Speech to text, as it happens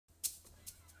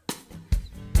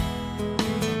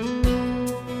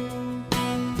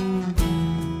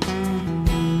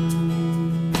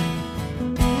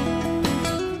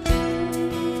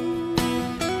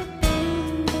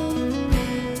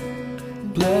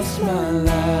bless my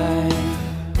life.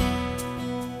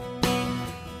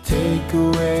 Take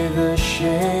away the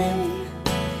shame,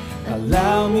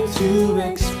 allow me to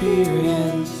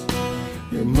experience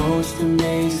your most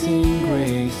amazing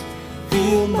grace.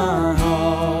 Fill my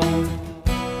heart,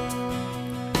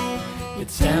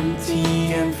 it's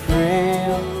empty and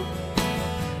frail.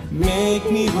 Make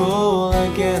me whole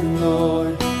again,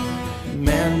 Lord.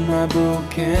 Mend my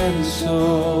broken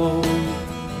soul.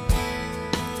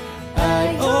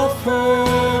 I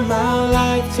offer my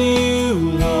life to you,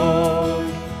 Lord.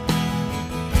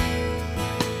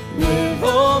 With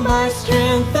all my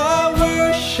strength I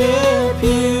worship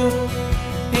you,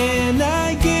 and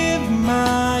I give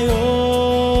my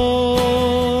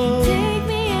all. Take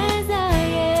me as I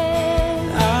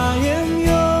am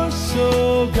yours, so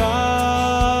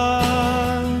God.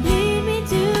 lead me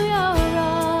to your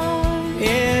arms.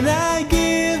 And I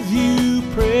give you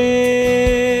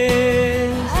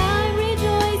praise. I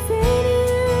rejoice in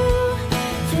you.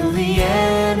 To the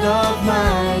end of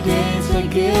my days I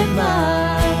give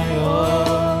my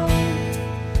all.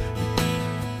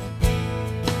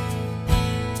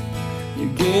 You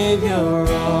gave your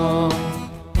all.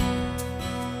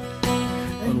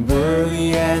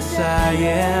 Unworthy as I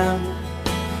am,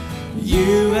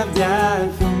 you have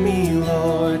died for me,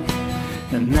 Lord.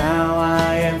 And now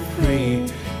I am free.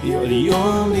 You're the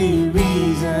only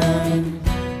reason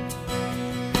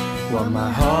why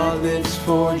my heart lives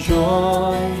for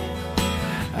joy.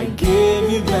 I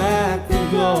give you back the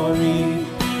glory.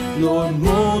 Lord,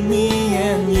 mold me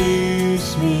and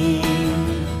use me.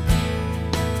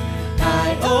 I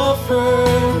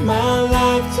offer my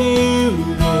life to you,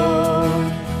 Lord.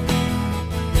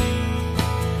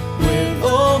 With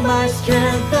all my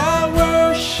strength I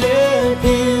worship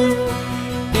you,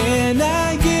 and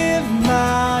I give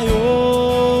my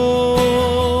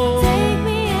all. Take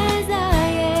me as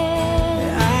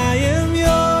I am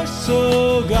yours, so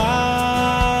God.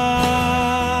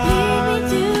 lead me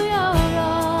to your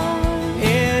arms.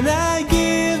 And I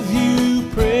give you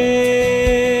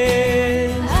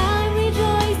praise. I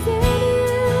rejoice in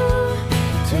you.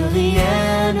 To the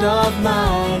end of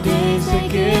my days I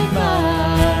give my